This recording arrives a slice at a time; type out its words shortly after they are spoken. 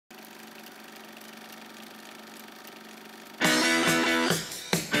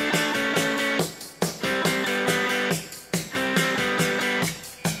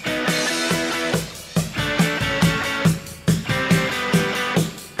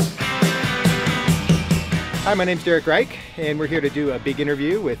Hi, my name's Derek Reich, and we're here to do a big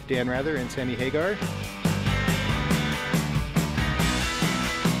interview with Dan Rather and Sammy Hagar.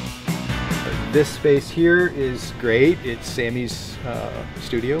 This space here is great. It's Sammy's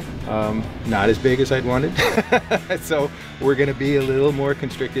studio. Not as big as I'd wanted, so we're going to be a little more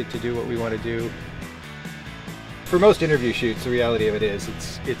constricted to do what we want to do. For most interview shoots, the reality of it is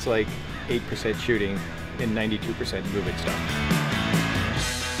it's like 8% shooting and 92% moving stuff.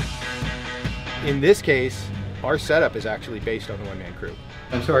 In this case, our setup is actually based on the one-man crew.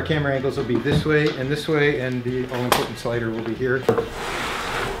 And so our camera angles will be this way, and the all-important slider will be here.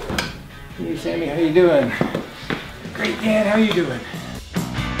 Hey Sammy, how you doing? Great, Dan, how you doing?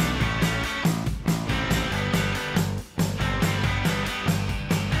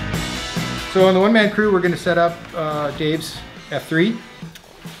 So on the one-man crew, we're going to set up Dave's F3,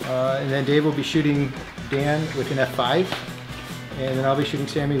 and then Dave will be shooting Dan with an F5. And then I'll be shooting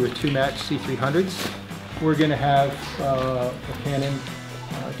Sammy with two match C300s. We're going to have a Canon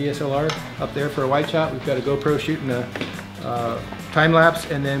DSLR up there for a wide shot. We've got a GoPro shooting a time lapse,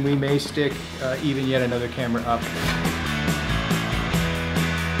 and then we may stick even yet another camera up.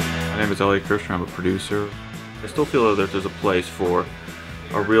 My name is Elliot Kirshner. I'm a producer. I still feel that there's a place for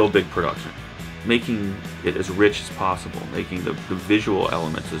a real big production, making it as rich as possible, making the visual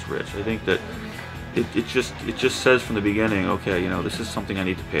elements as rich. I think that it just says from the beginning, okay, you know, this is something I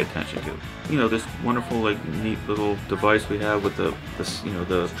need to pay attention to. You know, this wonderful, like, neat little device we have with the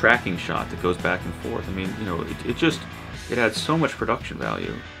tracking shot that goes back and forth. I mean, you know, it adds so much production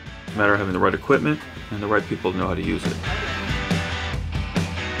value. It's a matter of having the right equipment and the right people to know how to use it.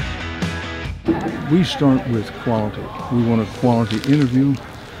 We start with quality. We want a quality interview.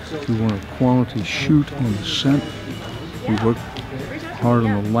 We want a quality shoot on the set. We work hard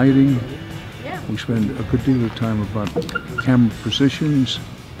on the lighting. We spend a good deal of time about camera positions,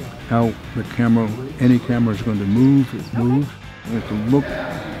 how the camera, any camera is going to move, We have to look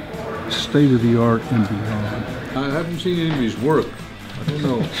state of the art and beyond. I haven't seen any of these work. I don't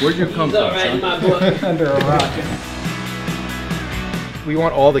know. Where'd you come from, son? Under a rock. We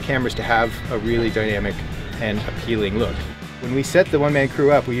want all the cameras to have a really dynamic and appealing look. When we set the one-man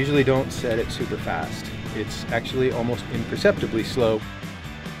crew up, we usually don't set it super fast. It's actually almost imperceptibly slow.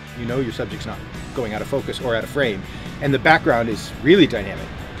 You know your subject's not going out of focus or out of frame, and the background is really dynamic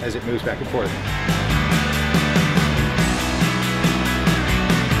as it moves back and forth.